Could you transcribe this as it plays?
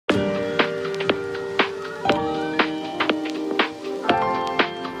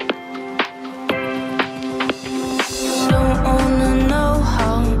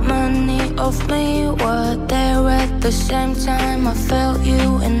the same time I felt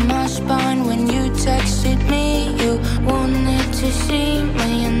you in my spine. When you texted me, you wanted to see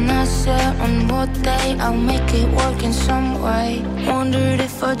me, and I said on what day I'll make it work in some way. Wondered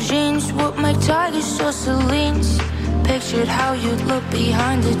if our jeans would make tigers or Celines. Pictured how you'd look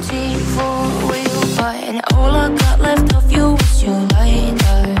behind the T4 wheel, but all I got left of you was your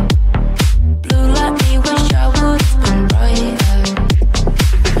lighter. Blue like me, wish I would've been brighter.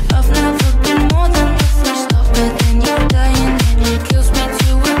 I've never been more than the first love, but then you're dying, and it kills me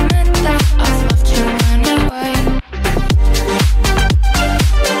to admit that I've loved you anyway.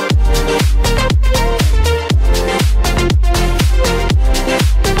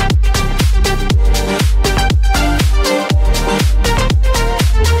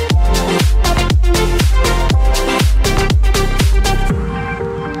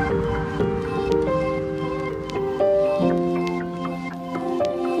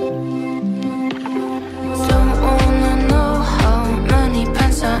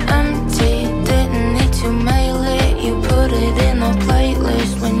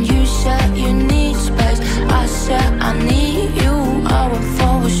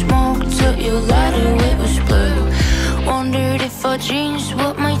 Jeans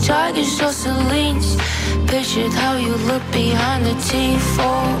with my tigers or Celines. Pictured how you look behind the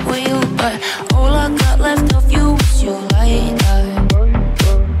T4 wheel, but all I got left of you was your lighter.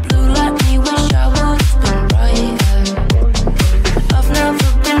 Blue like me, wish I would've been brighter. I've never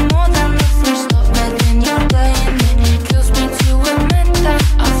been more than the first love, but then you're dying, and it kills me to admit that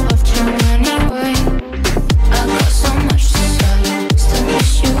I've loved you anyway. I got so much to say, still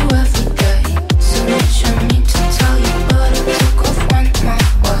miss you every day. So much I need to tell you, but I took off one my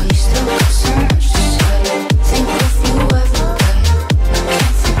way. Still got so much to say, think of you every day. I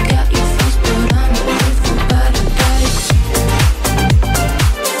can't forget your face, but I'm away for better days.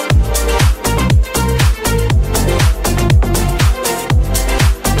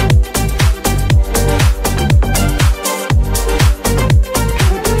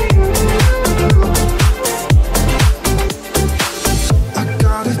 I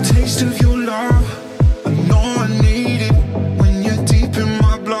got a taste of your love. I know I need it when you're deep in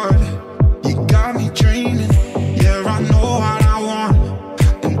my blood. You got me dreaming. Yeah, I know what I want,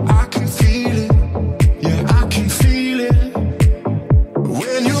 and I can feel it. Yeah, I can feel it.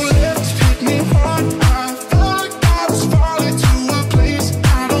 When you left, hit me hard. I felt like I was falling to a place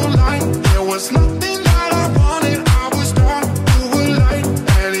I don't like. There was nothing that I wanted. I was dark, you were light,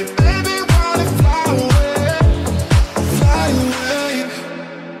 and it made me wanna fly away, fly away.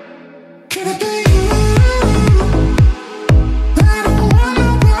 Could it be you? I don't want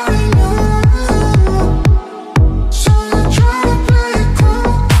nobody new. So I try to play it cool,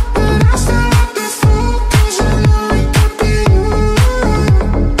 but I still act the fool, 'cause I know it could be you.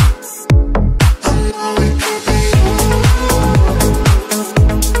 I know it could be you.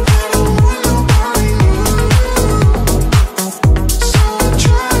 I don't want nobody new. So I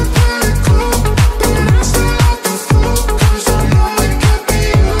try to play it cool, but I still act the fool, 'cause I know it could be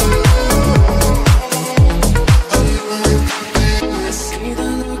you. I see the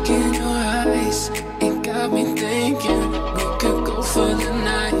look in your eyes. It got me thinking we could go for the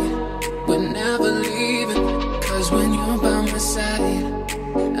night. We're never leaving, 'cause when you're by my side,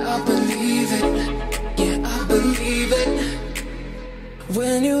 I believe it. Yeah, I believe it.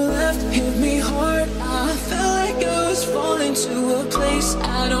 When you left, hit me hard. I felt like I was falling to a place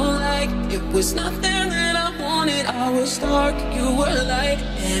I don't like. It was nothing that I wanted. I was dark, you were light,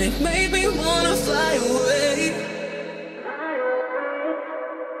 and it made me wanna fly away.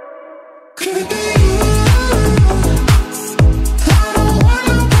 Could it be you? I don't want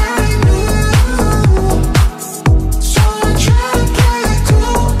nobody new. So I try to play it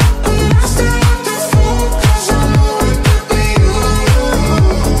cool, but I still act the fool, 'cause I know it could be you.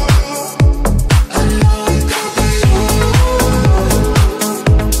 I know it could be you.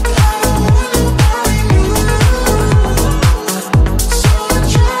 I don't want nobody new. So I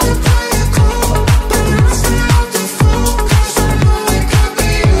try to play it cool, but I still act the fool, 'cause I know it could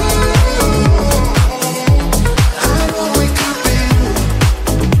be you.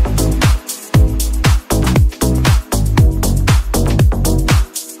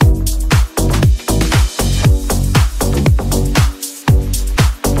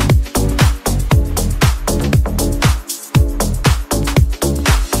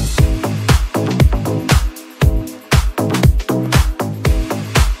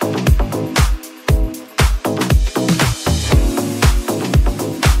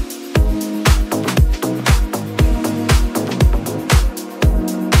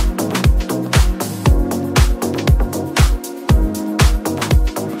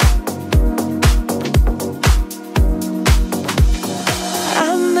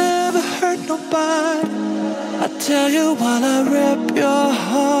 tell you while I rip your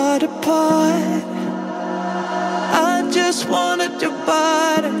heart apart. I just wanted your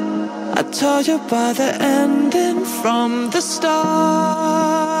body. I told you by the ending from the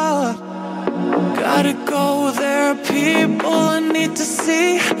start. Gotta go, there are people I need to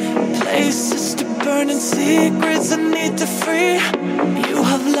see, places to burn and secrets I need to free. You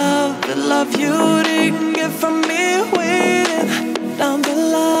have love, the love you didn't get from me, waiting down the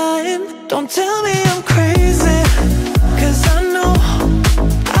line. Don't tell me I'm crazy, 'cause I know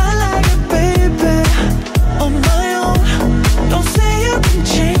I like it, baby, on my own. Don't say you can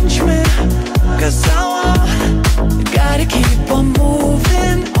change me, 'cause I want. Gotta keep on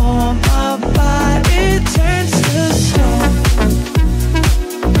moving on, my body turns to stone.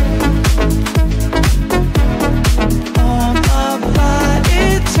 On my body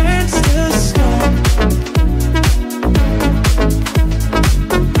turns to stone.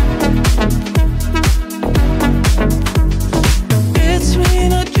 It's me,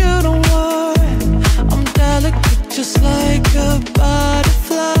 not you, don't worry. I'm delicate just like a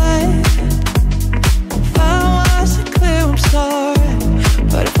butterfly. If I wasn't clear, I'm sorry,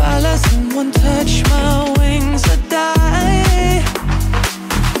 but if I let someone touch my wings, I die.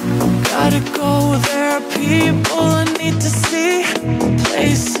 Gotta go, there are people I need to see,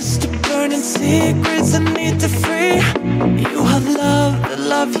 places to burn and secrets I need to free. You have love, the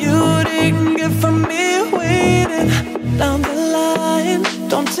love you didn't get from me, waiting down the line.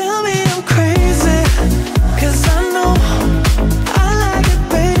 Don't tell me I'm crazy, 'cause I know I like it,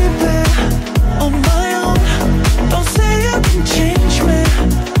 baby, on my own. Don't say you can change me,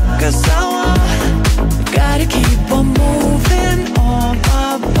 'cause I want. Gotta keep on moving on, my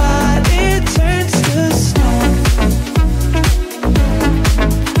body turns to stone.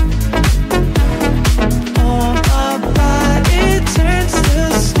 On my body turns to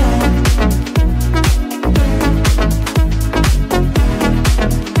stone.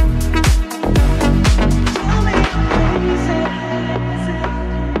 Tell me I'm crazy.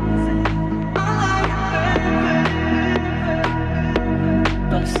 I like it, baby.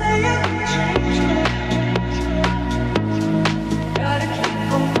 Don't say you can change me. Gotta keep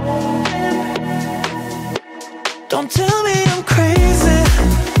on moving. Don't tell me I'm crazy,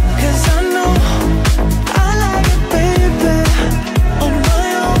 'cause I know I like it, baby, on my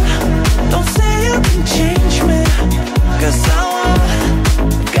own. Don't say you can change me, 'cause I want.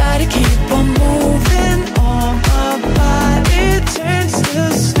 Gotta keep on moving on, my body turns to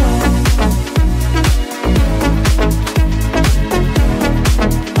stone.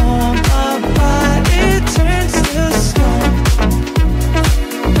 On my body turns to stone.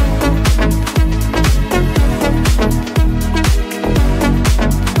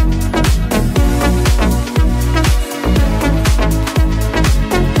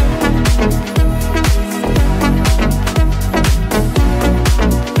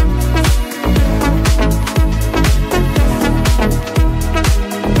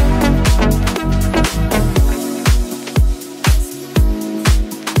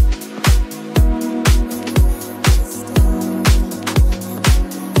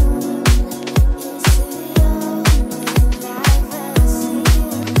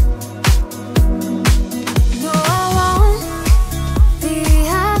 No, I won't be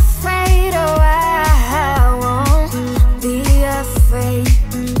afraid. Oh, I won't be afraid.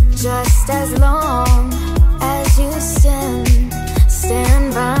 Just as long as you stand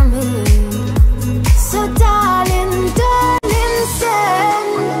by me. So darling, darling, stand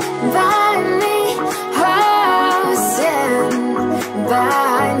by me. Oh, stand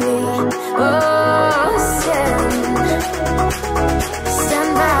by me. Oh, stand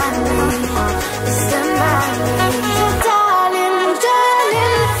by me. Stand by me. So darling,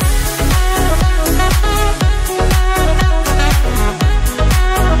 darling, stand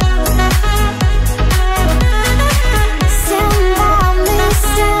by me.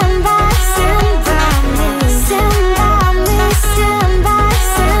 Stand by, stand by me. Stand by me. Stand by,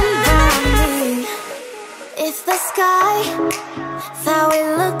 stand by me. If the sky that we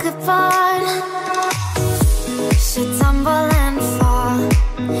look upon should tumble and fall,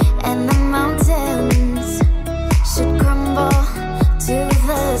 and the mountains should crumble to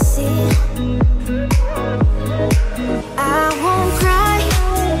the sea, I won't cry,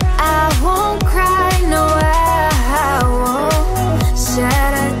 I won't cry, no, I won't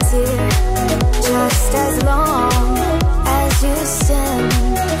shed a tear. Just as long as you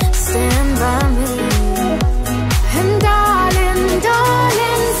stand by me. And darling,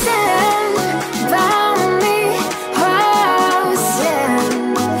 darling, stand by me. Oh, stand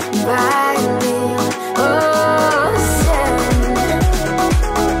by me. Oh, stand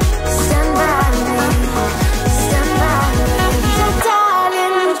by me.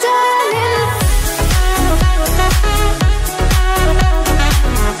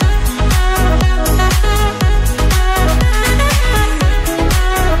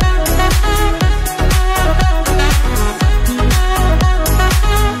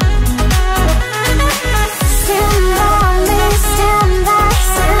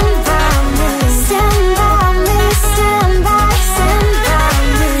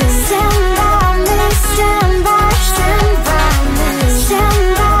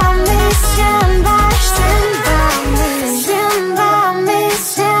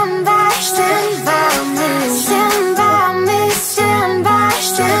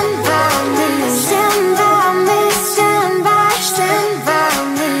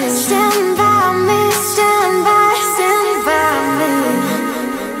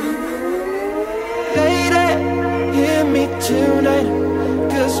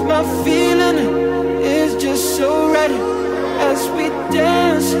 'cause my feeling is just so right. As we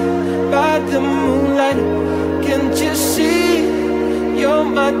dance by the moonlight, can't you see you're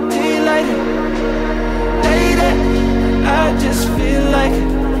my delight? Lady, I just feel like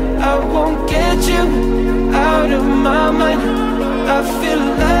I won't get you out of my mind. I feel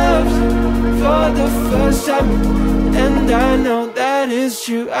loved for the first time, and I know that is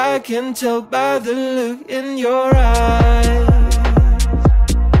true. I can tell by the look in your eyes.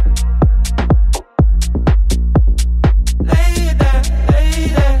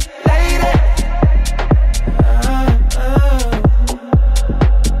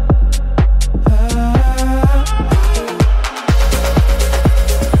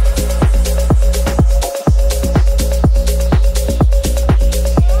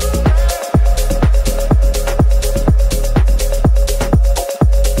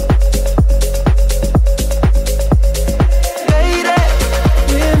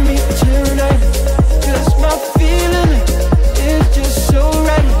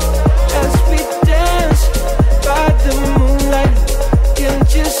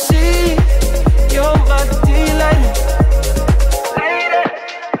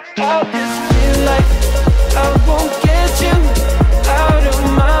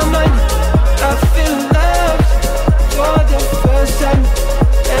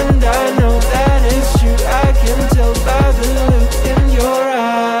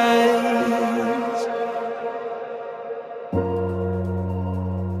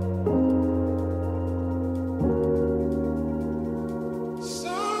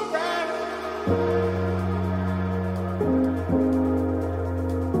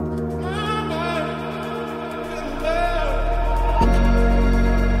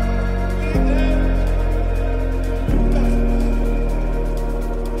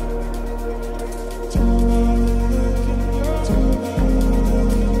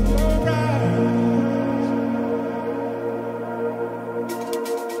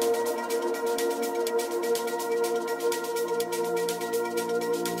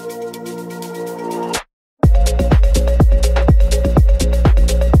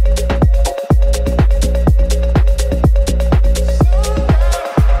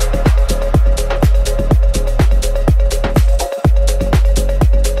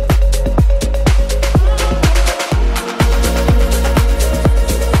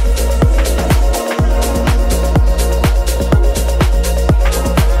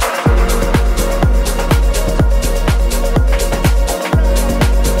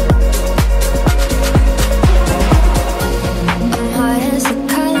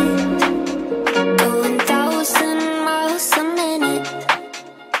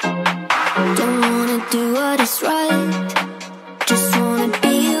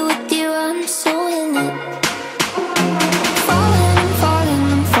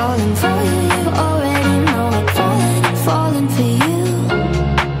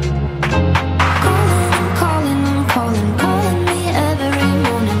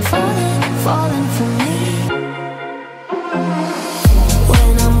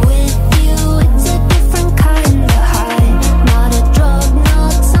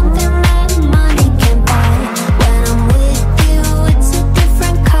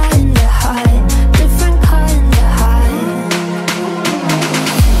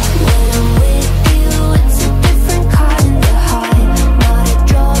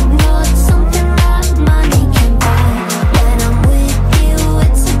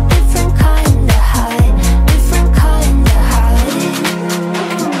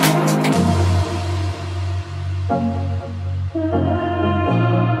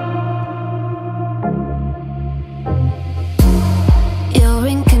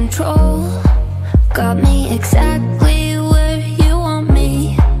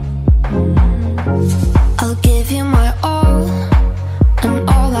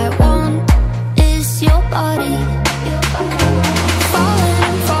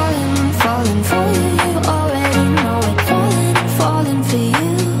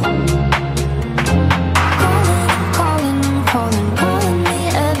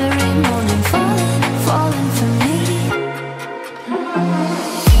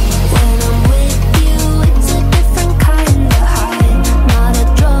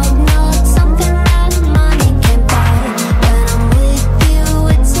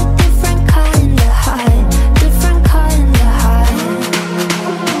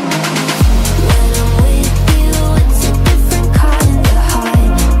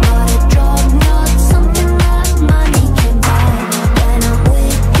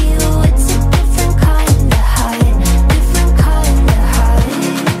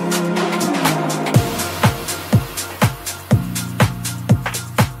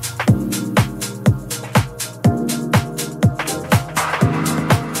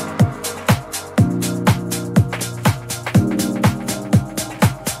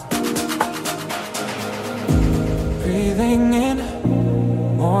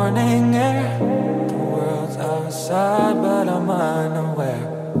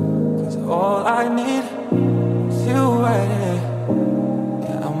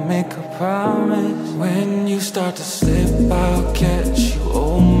 promise. When you start to slip, I'll catch you,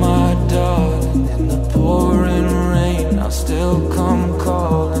 oh my darling. In the pouring rain, I'll still come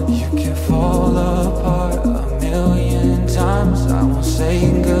calling. You can fall apart a million times, I won't say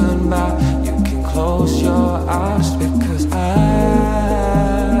goodbye. You can close your eyes, because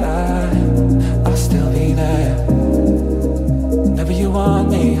I'll still be there. Whenever you want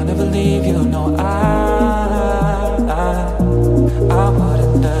me, I'll never leave you. No, I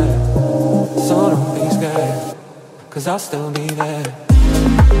wouldn't dare. So don't be scared, 'cause I'll still be there.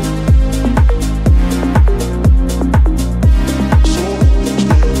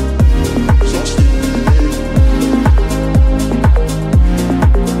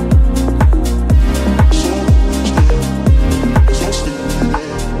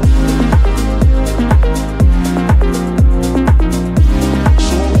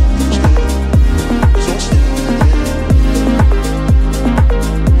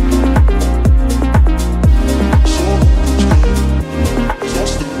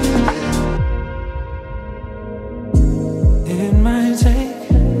 It might take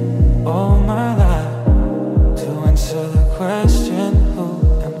all my life to answer the question, who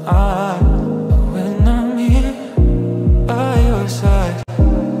am I? But when I'm here by your side,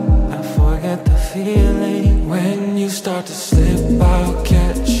 I forget the feeling. When you start to slip, I'll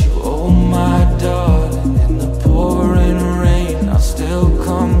catch you, oh my darling. In the pouring rain, I'll still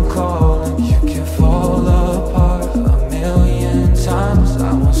come calling. You can fall apart a million times,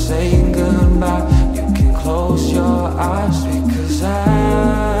 I won't say goodbye. You can close your eyes, because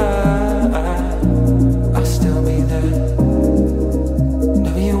I'll still be there.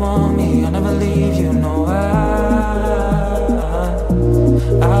 Whenever you want me, I'll never leave you. No,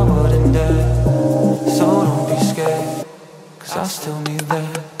 I wouldn't dare. So don't be scared, 'cause I'll still be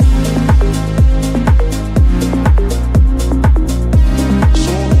there.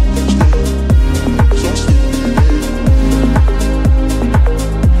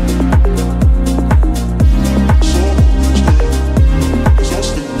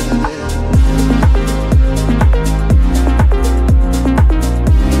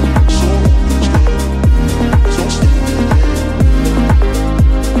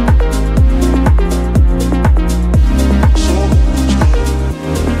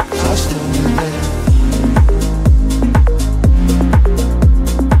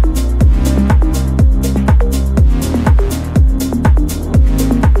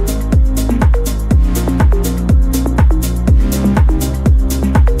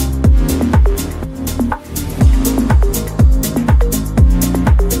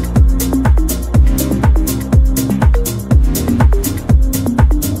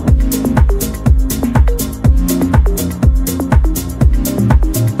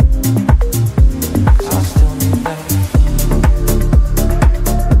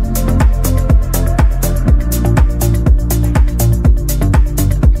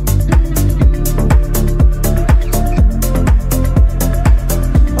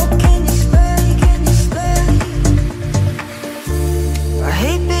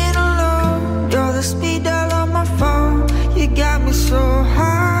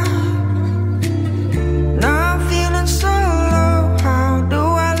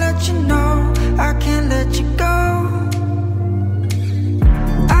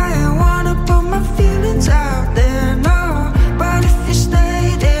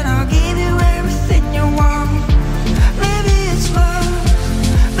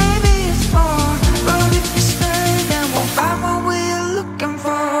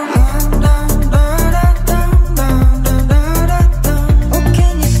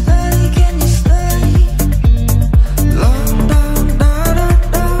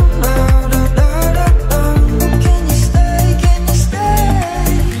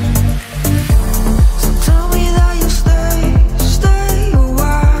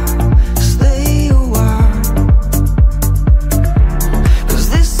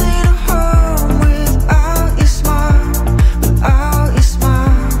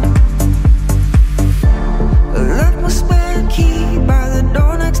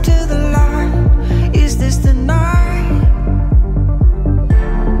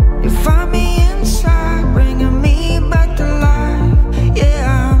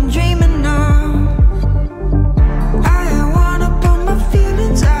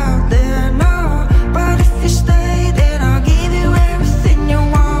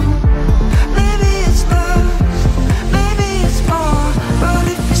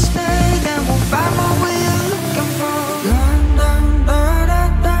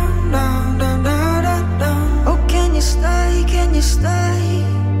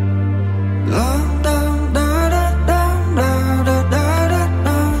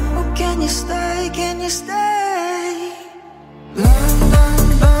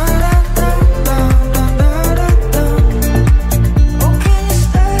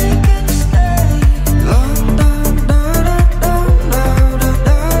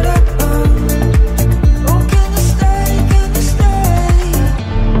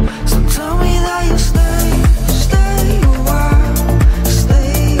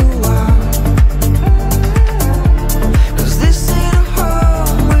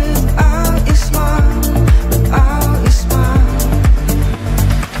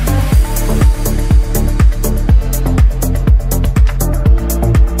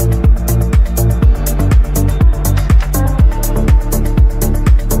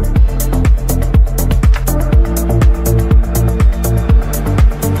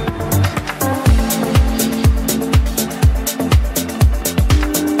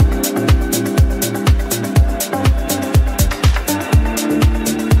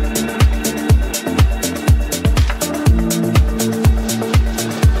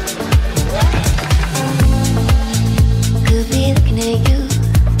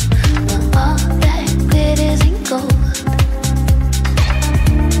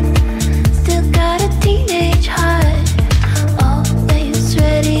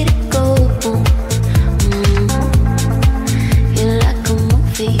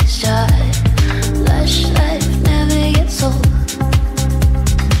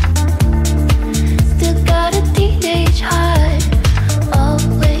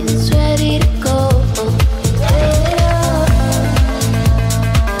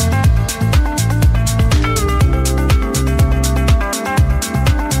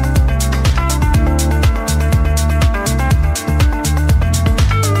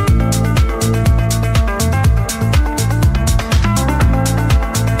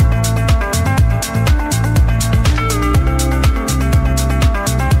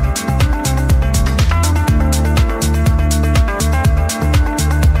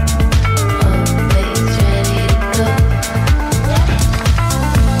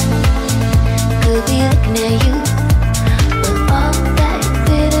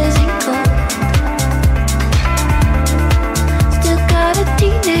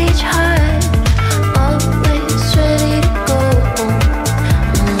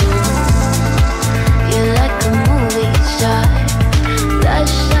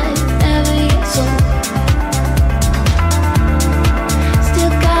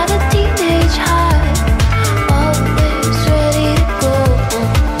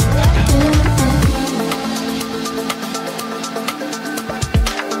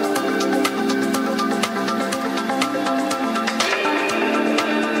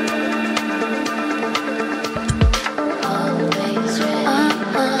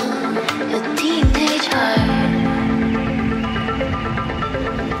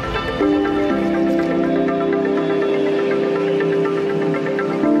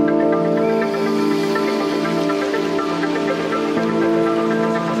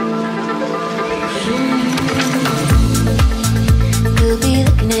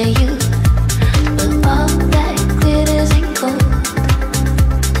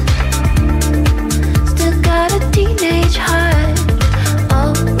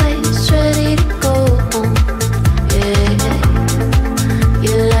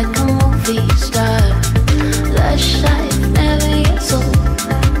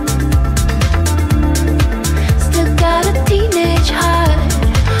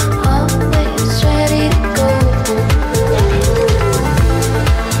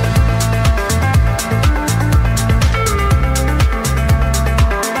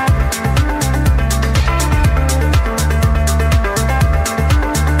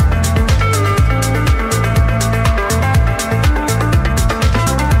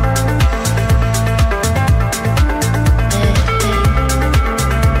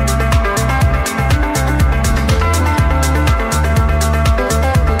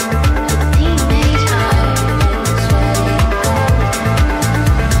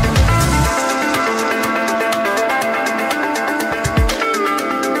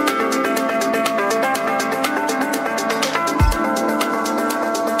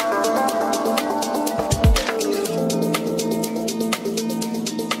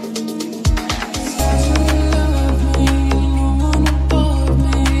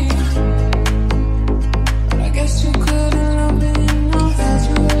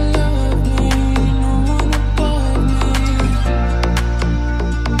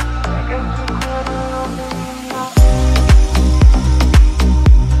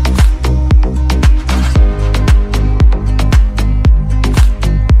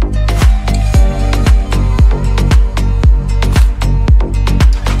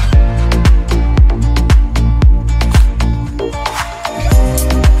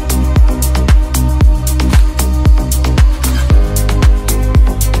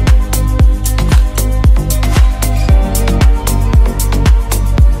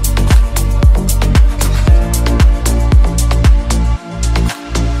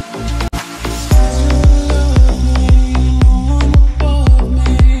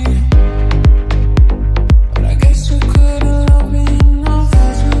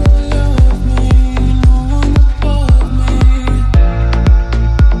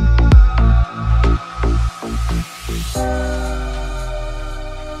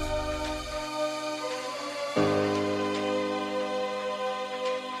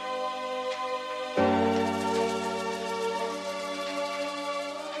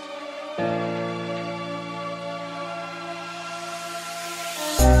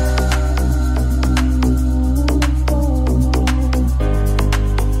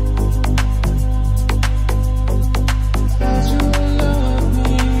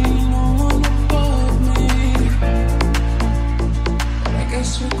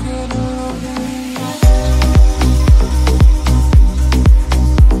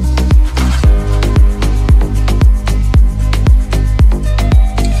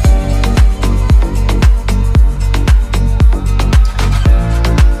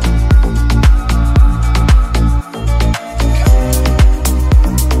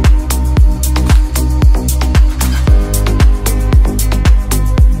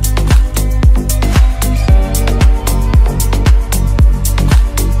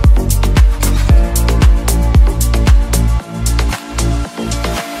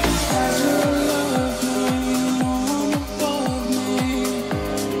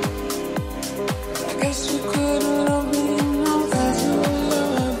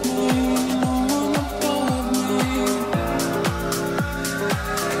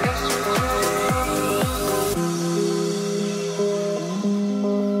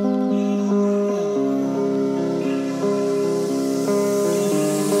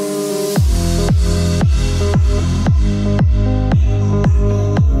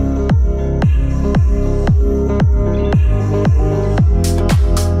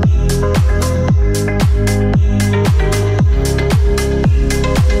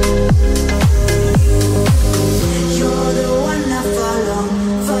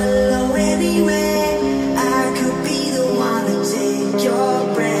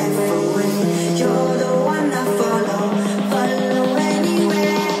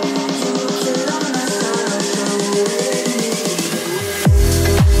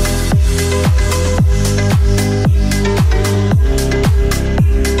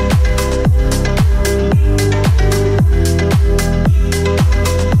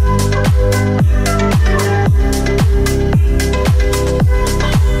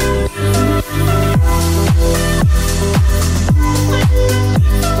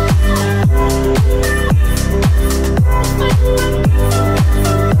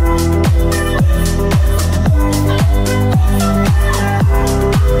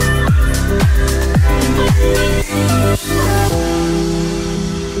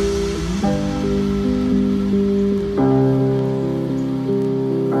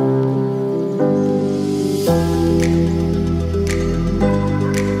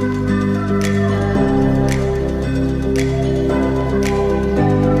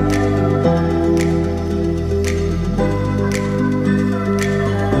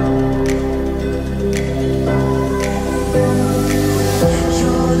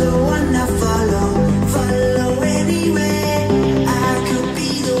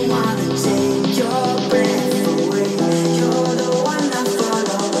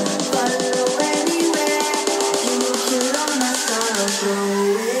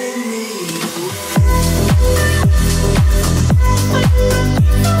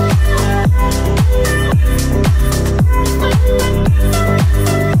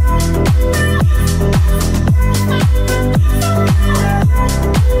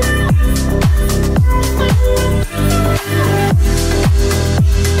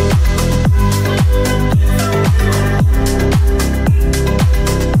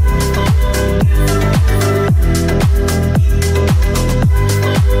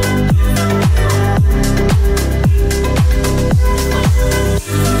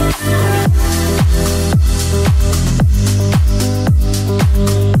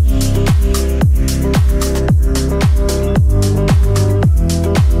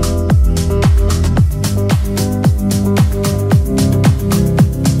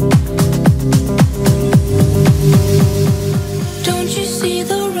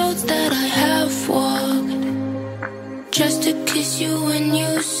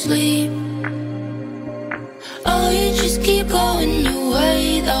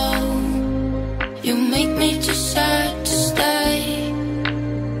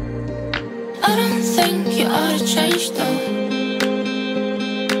 changed though.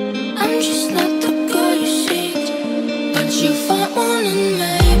 I'm just not the girl you seek, but you found one in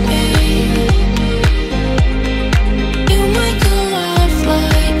maybe. You make a laugh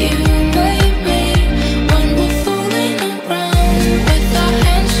like you made me when we're fooling around with our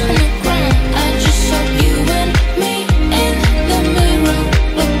hands on the ground. I just hope you and me in the mirror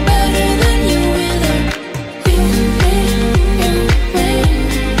look better than you with her. You and me, you and me,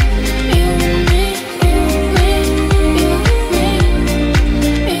 you and me, you and me, you and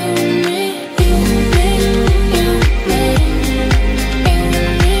me, you and me, you and me, you and me, you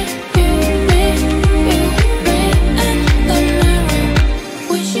and me, you and me, you and me in the mirror.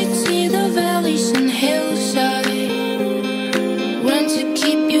 We should see the valleys and hillside, run to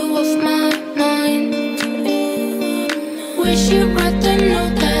keep you off my mind. We should write the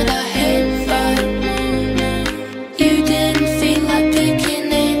note that I hit right. You didn't feel like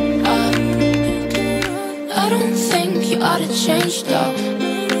picking it up. I don't think you ought to change though.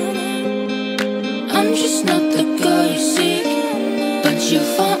 I'm just not the girl you seek, but you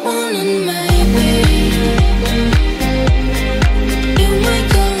found one and maybe. You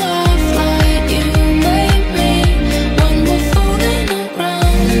make a laugh like you made me when we're fooling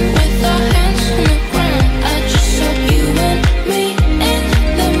around with our hands on the ground. I just hope you and me in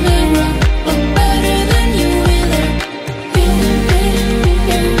the mirror look better than you with her. You and me,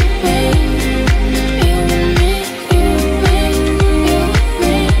 you and me, you and me, you and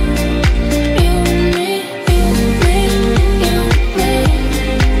me, you and me, you and me, you and me, you and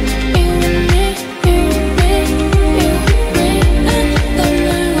me, you and me, you and me, you and me in the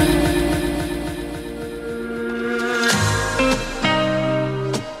mirror.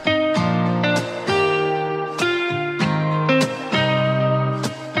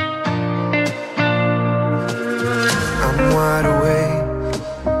 I'm wide awake,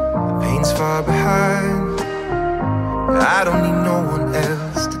 pain's far behind. I don't need no one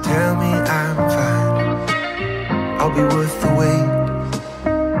else to tell me I'm fine. I'll be worth the wait,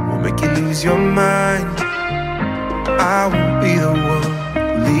 we'll make you lose your mind. I won't be the one who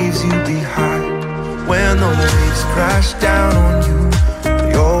leaves you behind. When the waves crash down on you,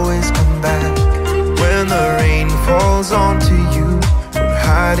 they always come back. When the rain falls onto you, don't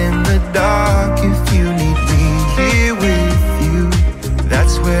hide in the dark. If you need me here with you,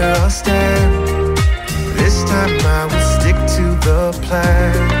 that's where I'll stand. This time I will stick to the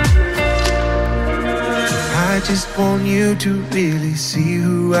plan. I just want you to really see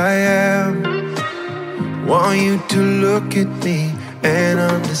who I am. Want you to look at me and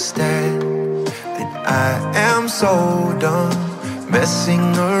understand that I am so done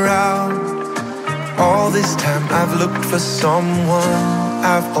messing around. All this time I've looked for someone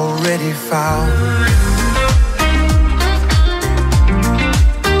I've already found.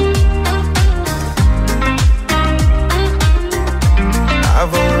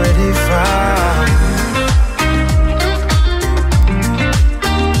 I've already found.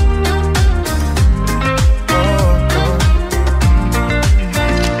 Oh, oh.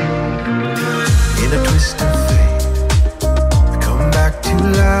 In a twist of fate, I come back to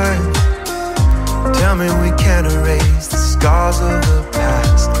life. Tell me we can't erase the scars of the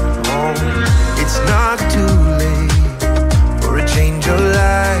past. Oh, it's not too late for a change of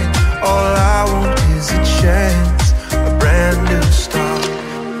life. All I want is a chance, a brand new start.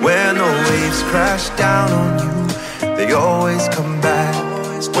 When the waves crash down on you, they always come back.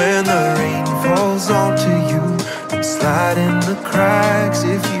 When the rain falls onto you, don't slide in the cracks.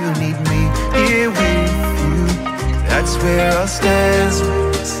 If you need me here with you, that's where I'll stand.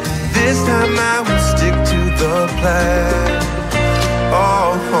 This time I will stick to the plan.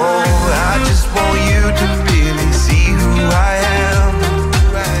 Oh, I just want you to really see who I am.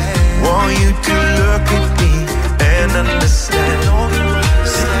 Want you to look at me and understand that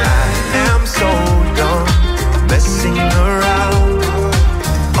I am so done messing around.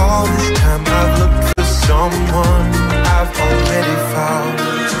 All this time I've looked for someone I've already found.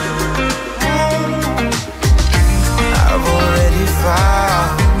 I've already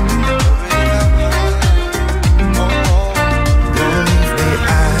found. Believe me, I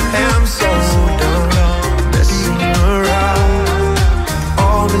am so done messing around.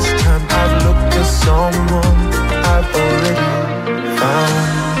 All this time I've looked for someone I've already found.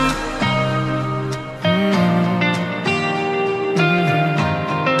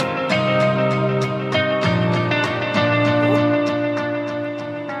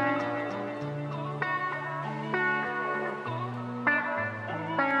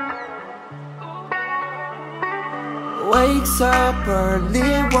 Wakes up early,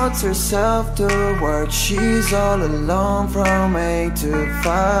 wants herself to work. She's all alone from 8 to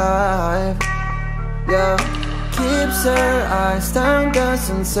 5. Yeah, keeps her eyes down,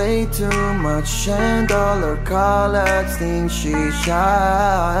 doesn't say too much, and all her colleagues think she's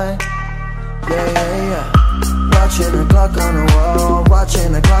shy. Yeah. Watching the clock on the wall,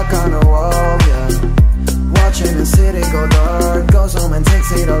 watching the clock on the wall, yeah. Watching the city go dark, goes home and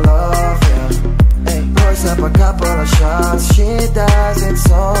takes it all off, yeah. Hey, pours up a couple of shots, she does it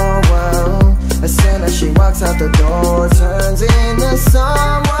so well. As soon as she walks out the door, turns into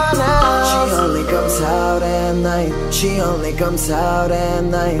someone else. She only comes out at night, she only comes out at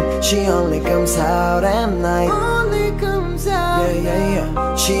night, she only comes out at night. Only comes out,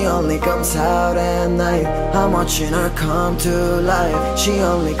 yeah. She only comes out at night. I'm watching her come to life. She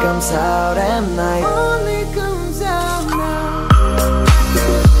only comes out at night. Only comes out now.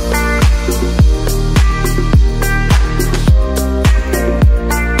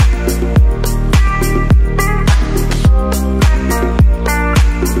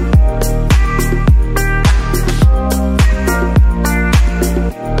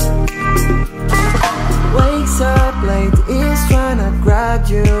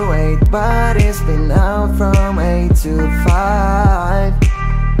 Graduate, but it's been out from 8 to 5.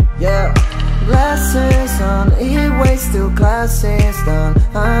 Yeah, lessons on E-way, still classes done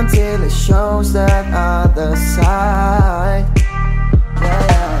until it shows that other side.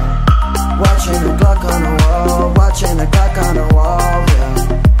 Yeah, watching the clock on the wall, watching the clock on the wall,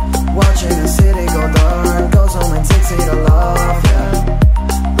 yeah. Watching the city go dark, goes home and takes it all off, yeah.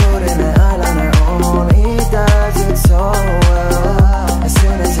 Putting the eyeliner on, he does it so well. As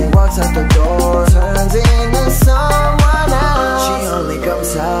soon as he walks out the door, turns into someone else. She only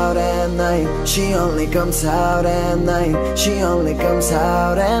comes out at night, she only comes out at night, she only comes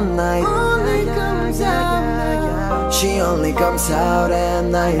out at night. Only comes out. She only comes out at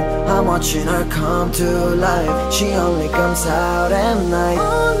night. I'm watching her come to life. She only comes out at night.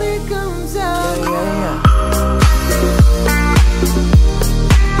 Only comes out. Yeah.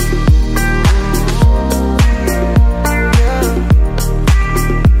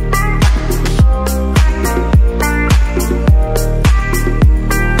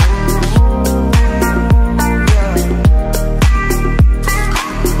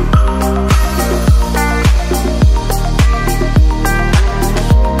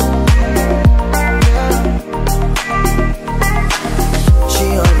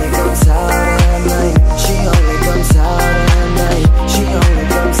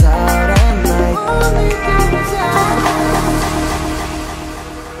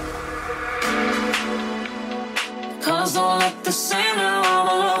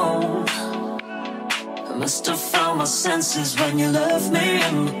 When you left me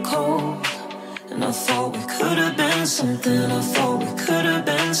in the cold, and I thought we could have been something, I thought we could have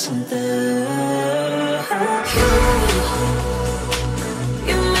been something.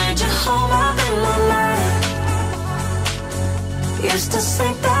 You made your home up in my life. Used to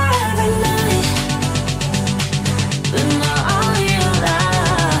sleep there every night, but now I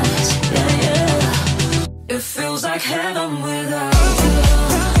realize, yeah, it feels like heaven without you.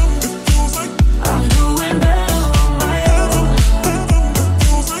 I'm doing better.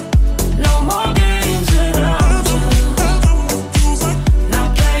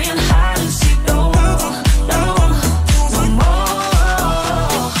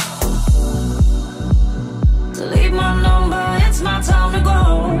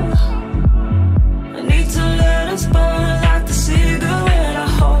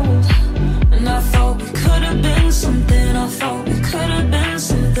 Something I thought we could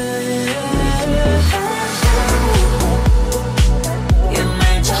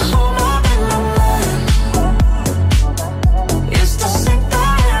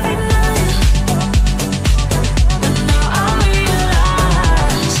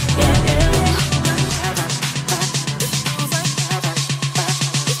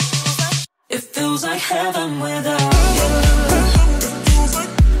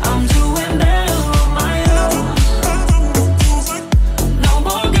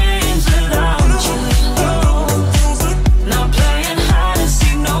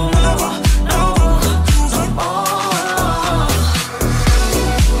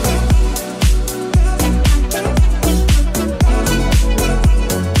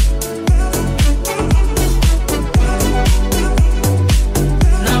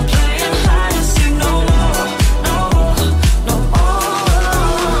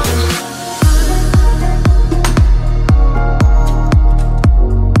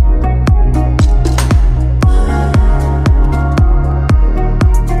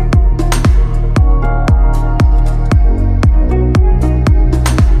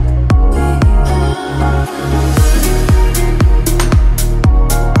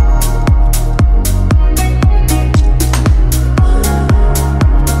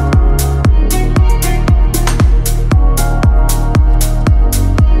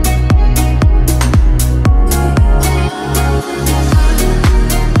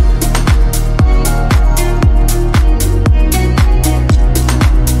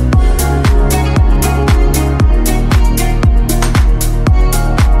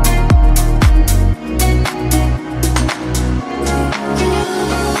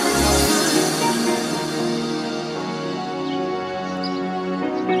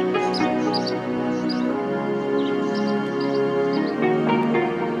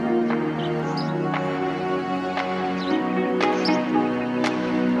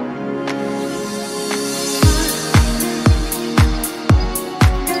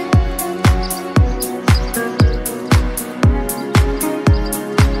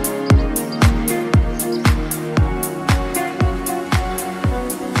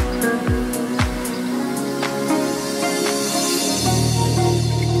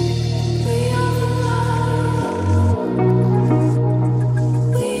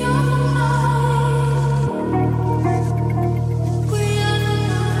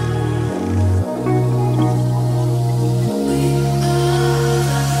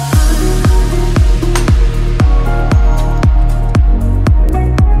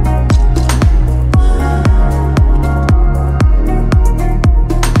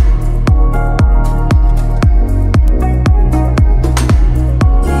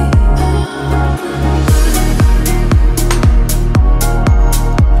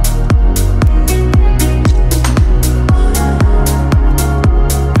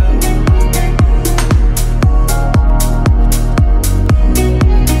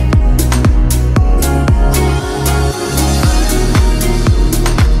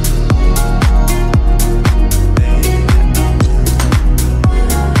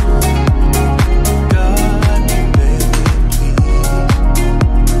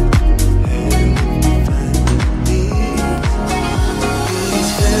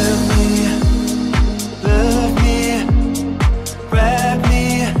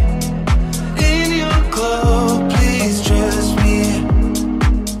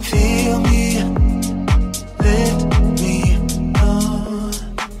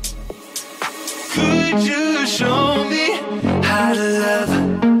Could you show me how to love?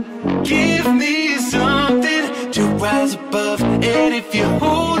 Give me something to rise above. And if you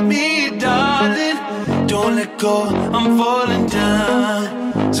hold me, darling, don't let go, I'm falling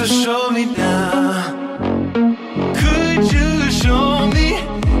down. So show me now. Could you show me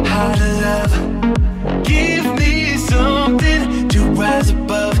how to love? Give me something to rise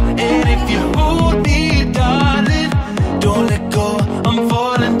above. And if you hold me, darling, don't let go, I'm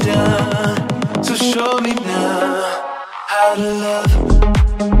falling down. So show me now how to love.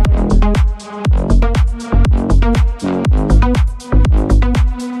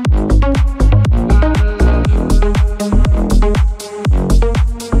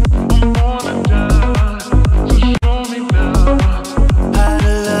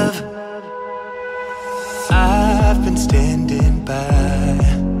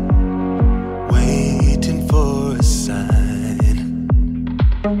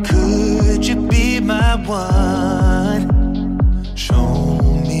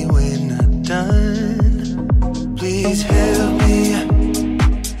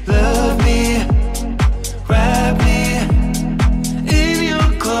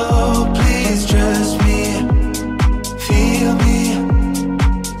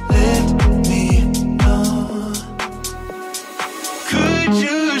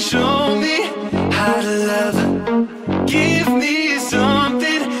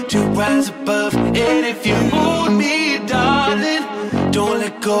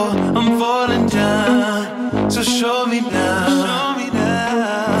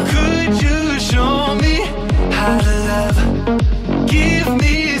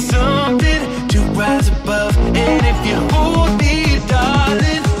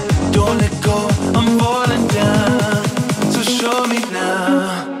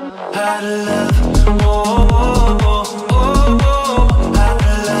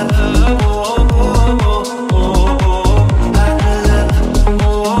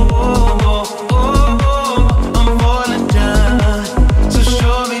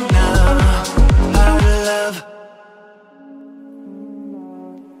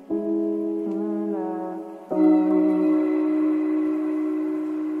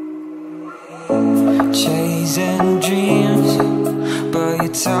 Chasing dreams, but you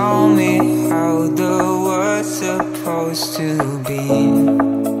told me how the world's supposed to be.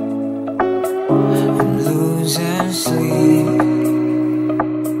 I'm losing sleep.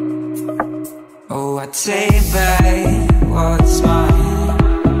 Oh, I take back what's mine.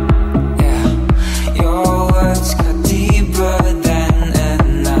 Yeah, your words cut deeper than a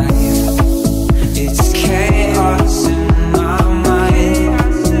knife. It's chaos in my mind.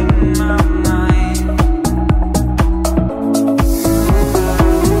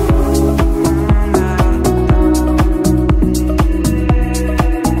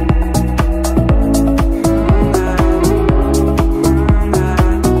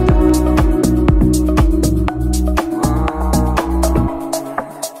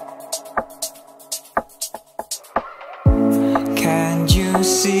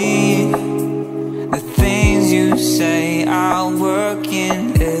 See, the things you say are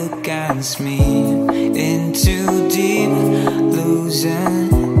working against me. In too deep,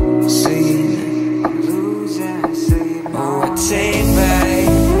 losing sleep. Oh, I take back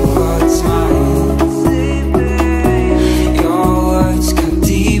what's mine. Your words cut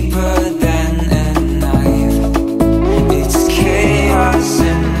deeper than a knife. It's chaos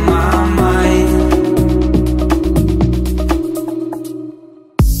in my mind.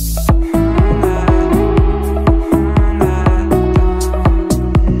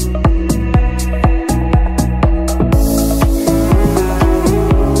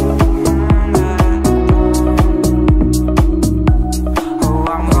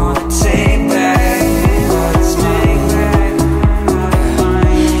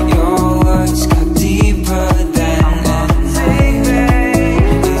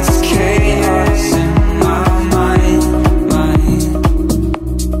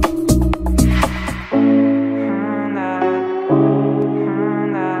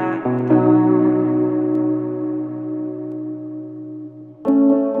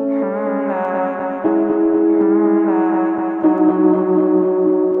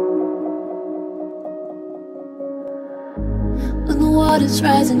 Water's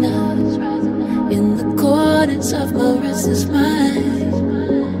rising up in the corners of my restless mind,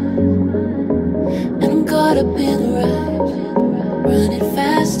 and I'm caught up in the rush, running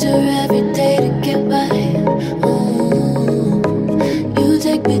faster every day to get by. You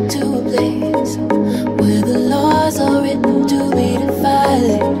take me to a place where the laws are written to be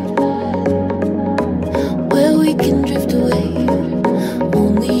defied, where we can drift away,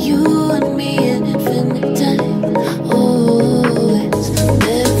 only you and me and infinite.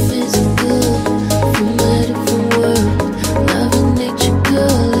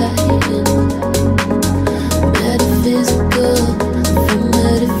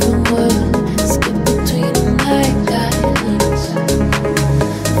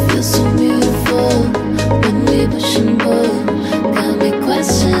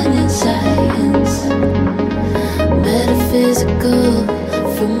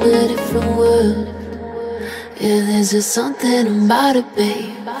 from a different world. Yeah, there's just something about it,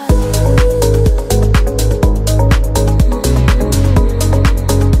 babe.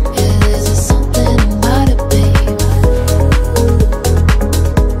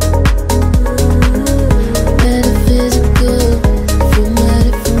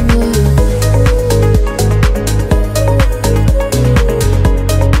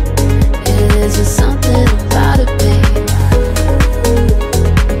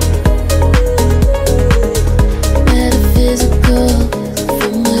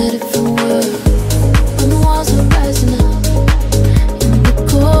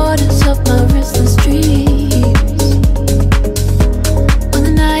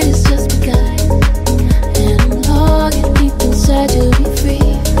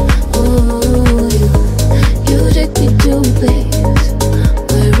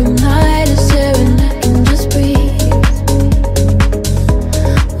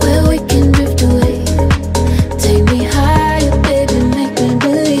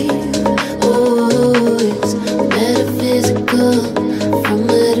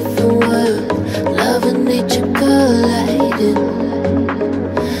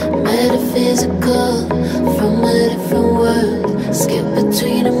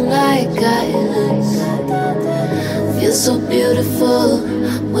 So beautiful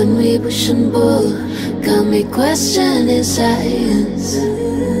when we push and pull, got me questioning science.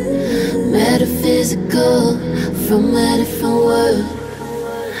 Metaphysical from a different world.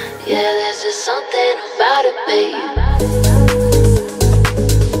 Yeah, there's just something about it, babe.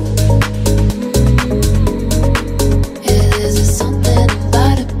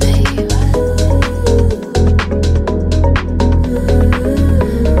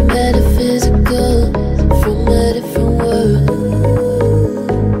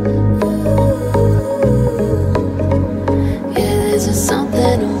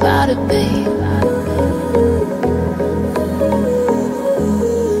 Something about it, babe.